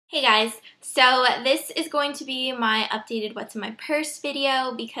Hey guys, so this is going to be my updated what's in my purse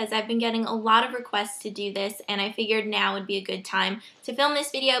video because I've been getting a lot of requests to do this and I figured now would be a good time to film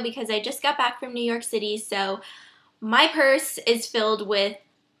this video because I just got back from New York City, so my purse is filled with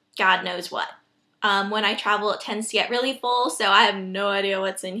God knows what. When I travel it tends to get really full, so I have no idea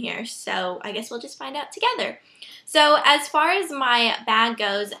what's in here, so I guess we'll just find out together. So as far as my bag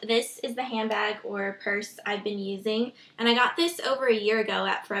goes, this is the handbag or purse I've been using, and I got this over a year ago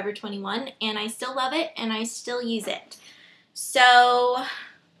at Forever 21, and I still love it, and I still use it. So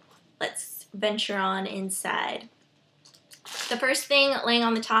let's venture on inside. The first thing laying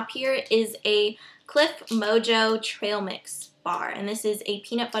on the top here is a Cliff Mojo Trail Mix bar, and this is a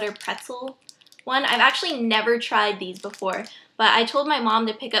peanut butter pretzel one. I've actually never tried these before, but I told my mom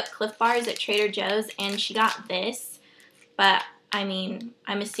to pick up Cliff Bars at Trader Joe's and she got this, but I mean,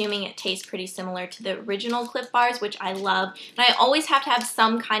 I'm assuming it tastes pretty similar to the original Cliff Bars, which I love. And I always have to have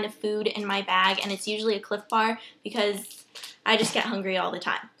some kind of food in my bag, and it's usually a Cliff Bar because I just get hungry all the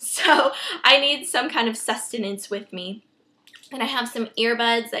time. So I need some kind of sustenance with me. And I have some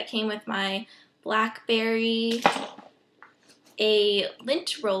earbuds that came with my Blackberry, a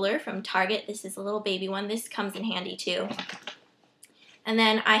lint roller from Target. This is a little baby one. This comes in handy too. And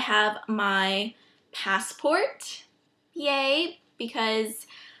then I have my passport. Yay, because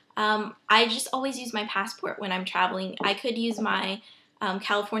I just always use my passport when I'm traveling. I could use my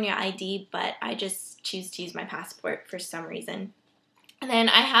California ID, but I just choose to use my passport for some reason. And then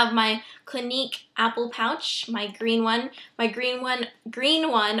I have my Clinique Apple pouch, my green one. My green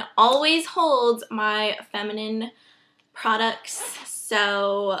one always holds my feminine products,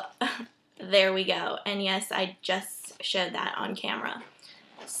 so there we go. And yes, I just showed that on camera.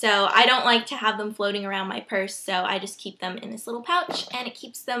 So I don't like to have them floating around my purse, so I just keep them in this little pouch and it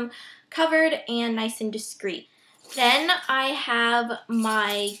keeps them covered and nice and discreet. Then I have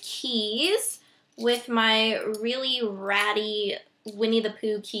my keys with my really ratty Winnie the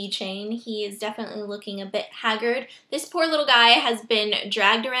Pooh keychain. He is definitely looking a bit haggard. This poor little guy has been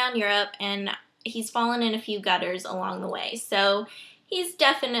dragged around Europe and he's fallen in a few gutters along the way, so he's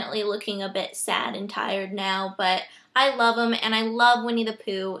definitely looking a bit sad and tired now, but I love him and I love Winnie the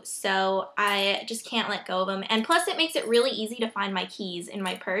Pooh, so I just can't let go of him. And plus it makes it really easy to find my keys in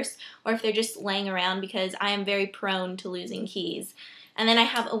my purse or if they're just laying around because I am very prone to losing keys. And then I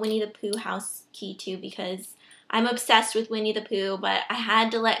have a Winnie the Pooh house key too because I'm obsessed with Winnie the Pooh, but I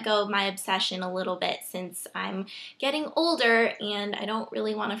had to let go of my obsession a little bit since I'm getting older and I don't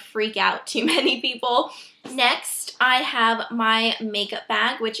really want to freak out too many people. Next, I have my makeup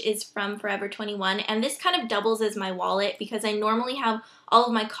bag, which is from Forever 21, and this kind of doubles as my wallet because I normally have all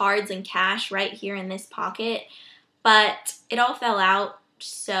of my cards and cash right here in this pocket, but it all fell out,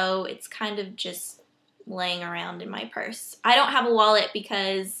 so it's kind of just laying around in my purse. I don't have a wallet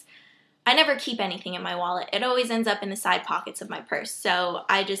because I never keep anything in my wallet. It always ends up in the side pockets of my purse, so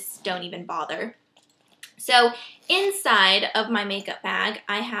I just don't even bother. So inside of my makeup bag,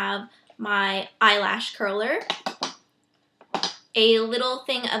 I have my eyelash curler, a little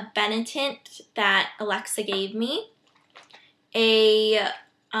thing of benetint that Alexa gave me, I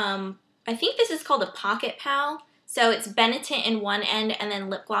think this is called a Pocket Pal. So it's benetint in one end and then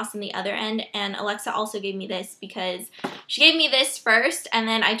lip gloss in the other end, and Alexa also gave me this because she gave me this first and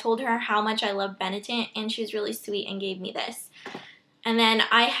then I told her how much I love benetint and she was really sweet and gave me this. And then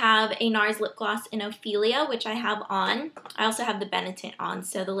I have a NARS lip gloss in Ophelia, which I have on. I also have the benetint on,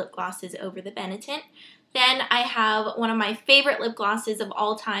 so the lip gloss is over the benetint. Then I have one of my favorite lip glosses of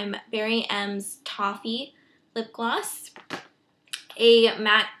all time, Barry M's Toffee lip gloss, a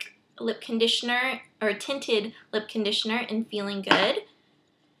MAC lip conditioner, or tinted lip conditioner in Feeling Good,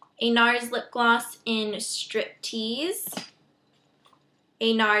 a NARS lip gloss in Striptease,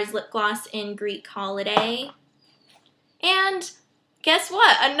 a NARS lip gloss in Greek Holiday, and guess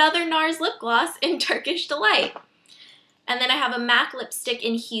what? Another NARS lip gloss in Turkish Delight. And then I have a MAC lipstick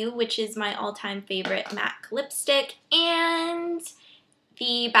in Hue, which is my all-time favorite MAC lipstick, and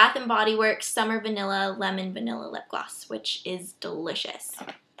the Bath & Body Works Summer Vanilla Lemon Vanilla Lip Gloss, which is delicious.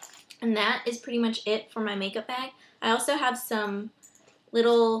 And that is pretty much it for my makeup bag. I also have some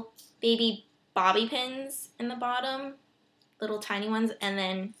little baby bobby pins in the bottom, little tiny ones, and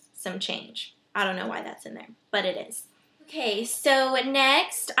then some change. I don't know why that's in there, but it is. Okay, so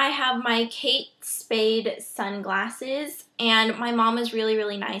next I have my Kate Spade sunglasses, and my mom is really,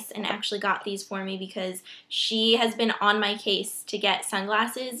 really nice and actually got these for me because she has been on my case to get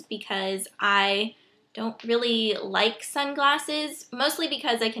sunglasses because I don't really like sunglasses, mostly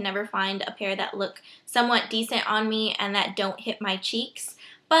because I can never find a pair that look somewhat decent on me and that don't hit my cheeks.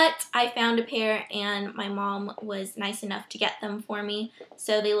 but I found a pair and my mom was nice enough to get them for me.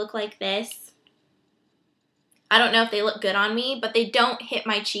 So they look like this. I don't know if they look good on me, but they don't hit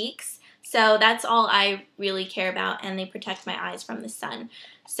my cheeks. So that's all I really care about, and they protect my eyes from the sun.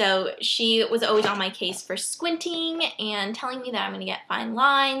 So she was always on my case for squinting and telling me that I'm going to get fine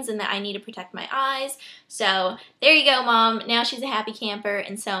lines and that I need to protect my eyes. So there you go, Mom. Now she's a happy camper,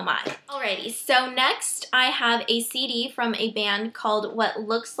 and so am I. Alrighty, so next I have a CD from a band called What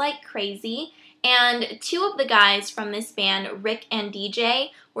Looks Like Crazy. And two of the guys from this band, Rick and DJ,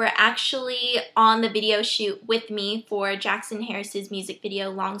 were actually on the video shoot with me for Jackson Harris's music video,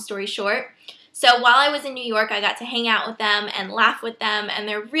 Long Story Short. So while I was in New York, I got to hang out with them and laugh with them, and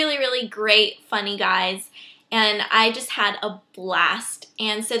they're really, really great, funny guys. And I just had a blast.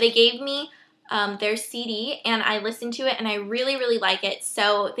 And so they gave me their CD, and I listened to it, and I really, really like it.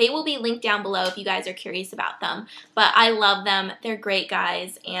 So they will be linked down below if you guys are curious about them. But I love them. They're great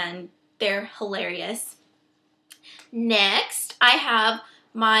guys, and they're hilarious. Next, I have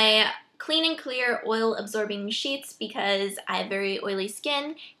my Clean and Clear oil absorbing sheets because I have very oily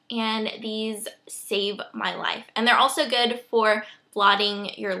skin, and these save my life. And they're also good for blotting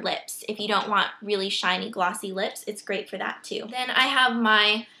your lips. If you don't want really shiny, glossy lips, it's great for that too. Then I have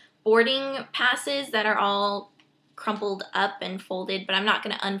my boarding passes that are all crumpled up and folded, but I'm not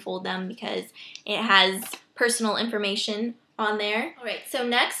going to unfold them because it has personal information on there. Alright, so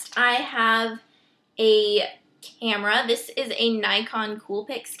next I have a camera. This is a Nikon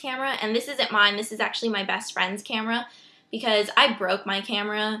Coolpix camera, and this isn't mine. This is actually my best friend's camera because I broke my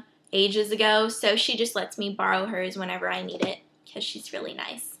camera ages ago, so she just lets me borrow hers whenever I need it because she's really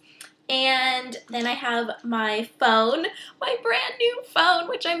nice. And then I have my phone, my brand new phone,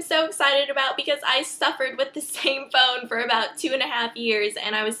 which I'm so excited about because I suffered with the same phone for about 2.5 years,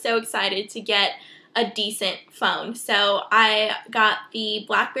 and I was so excited to get a decent phone. So I got the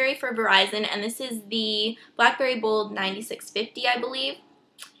BlackBerry for Verizon, and this is the BlackBerry Bold 9650, I believe.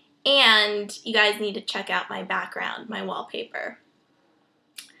 And you guys need to check out my background, my wallpaper.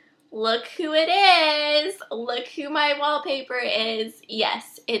 Look who it is! Look who my wallpaper is.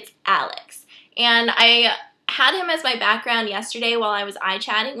 Yes, it's Alex. And I had him as my background yesterday while I was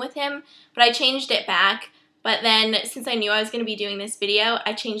eye-chatting with him, but I changed it back. But then, since I knew I was going to be doing this video,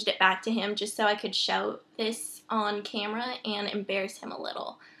 I changed it back to him just so I could show this on camera and embarrass him a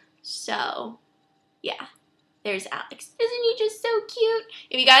little. So, yeah, there's Alex. Isn't he just so cute?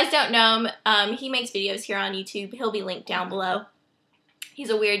 If you guys don't know him, he makes videos here on YouTube. He'll be linked down below.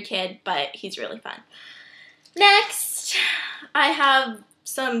 He's a weird kid, but he's really fun. Next, I have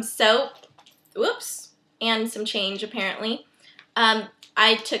some soap, whoops, and some change, apparently.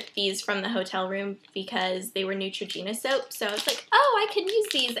 I took these from the hotel room because they were Neutrogena soap, so I was like, oh, I could use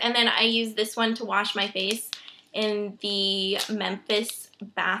these. And then I used this one to wash my face in the Memphis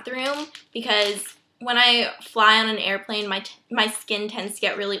bathroom because when I fly on an airplane, my skin tends to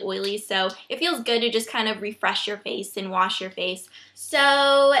get really oily, so it feels good to just kind of refresh your face and wash your face.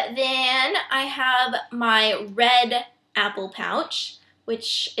 So then I have my red apple pouch,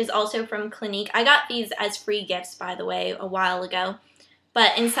 which is also from Clinique. I got these as free gifts, by the way, a while ago.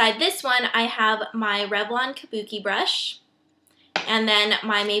 But inside this one, I have my Revlon Kabuki brush and then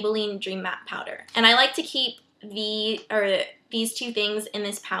my Maybelline Dream Matte powder. And I like to keep these two things in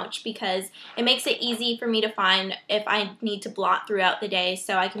this pouch because it makes it easy for me to find if I need to blot throughout the day.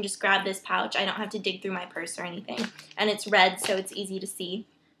 So I can just grab this pouch. I don't have to dig through my purse or anything. And it's red, so it's easy to see.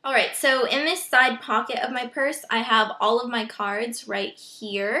 Alright, so in this side pocket of my purse, I have all of my cards right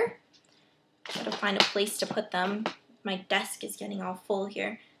here. Gotta find a place to put them. My desk is getting all full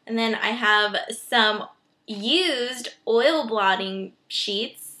here. And then I have some used oil blotting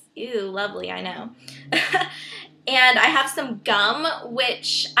sheets. Ew, lovely, I know. And I have some gum,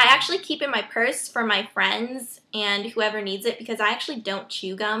 which I actually keep in my purse for my friends and whoever needs it because I actually don't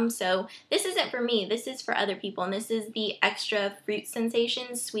chew gum. So this isn't for me, this is for other people. And this is the Extra Fruit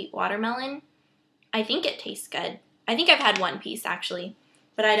Sensations Sweet Watermelon. I think it tastes good. I think I've had one piece actually,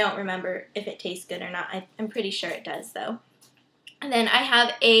 but I don't remember if it tastes good or not. I'm pretty sure it does though. And then I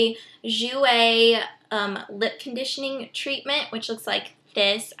have a jouer lip conditioning treatment, which looks like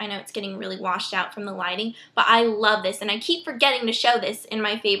this. I know it's getting really washed out from the lighting, but I love this, and I keep forgetting to show this in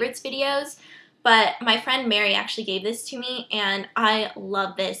my favorites videos, but my friend Mary actually gave this to me, and I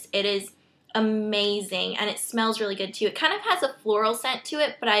love this. It is amazing, and it smells really good too. It kind of has a floral scent to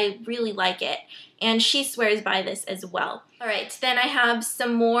it, but I really like it, and she swears by this as well. Alright, then I have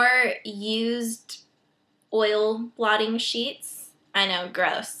some more used oil blotting sheets. I know,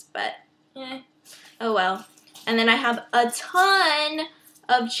 gross, but oh well. And then I have a ton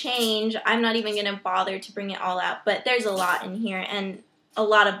of change. I'm not even going to bother to bring it all out, but there's a lot in here, and a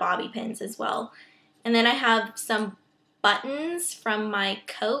lot of bobby pins as well. And then I have some buttons from my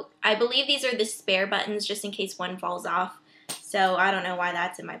coat. I believe these are the spare buttons just in case one falls off. So I don't know why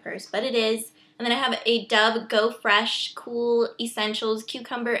that's in my purse, but it is. And then I have a Dove Go Fresh Cool Essentials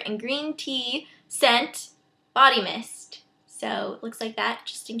Cucumber and Green Tea Scent Body Mist. So it looks like that,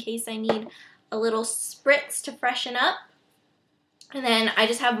 just in case I need a little spritz to freshen up. And then I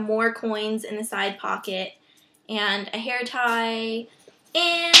just have more coins in the side pocket and a hair tie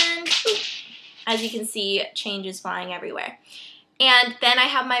and, as you can see, change is flying everywhere. And then I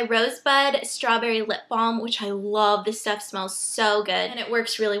have my Rosebud Strawberry Lip Balm, which I love. This stuff smells so good, and it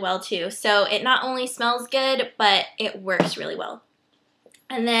works really well too. So it not only smells good, but it works really well.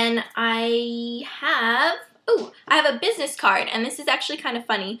 And then I have a business card, and this is actually kind of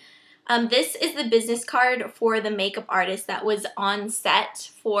funny. This is the business card for the makeup artist that was on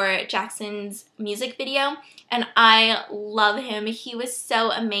set for Jackson's music video, and I love him. He was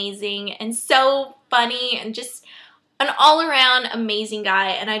so amazing and so funny and just an all-around amazing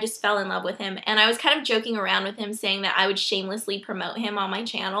guy, and I just fell in love with him. And I was kind of joking around with him, saying that I would shamelessly promote him on my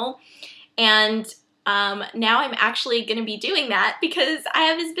channel, and now I'm actually going to be doing that because I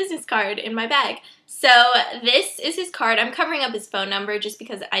have his business card in my bag. So this is his card. I'm covering up his phone number just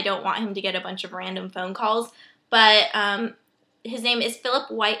because I don't want him to get a bunch of random phone calls, but his name is Philip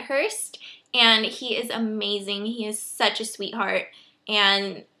Whitehurst, and he is amazing. He is such a sweetheart,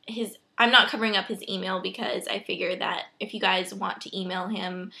 and I'm not covering up his email because I figure that if you guys want to email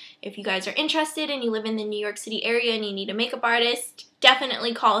him, if you guys are interested and you live in the New York City area and you need a makeup artist,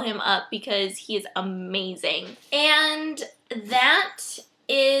 definitely call him up because he is amazing. And that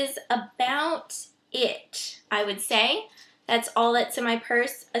is about it, I would say. That's all that's in my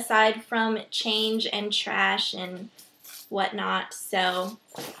purse aside from change and trash and whatnot. So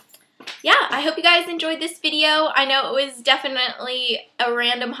yeah, I hope you guys enjoyed this video. I know it was definitely a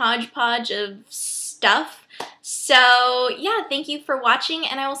random hodgepodge of stuff. So yeah, thank you for watching,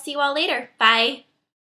 and I will see you all later. Bye.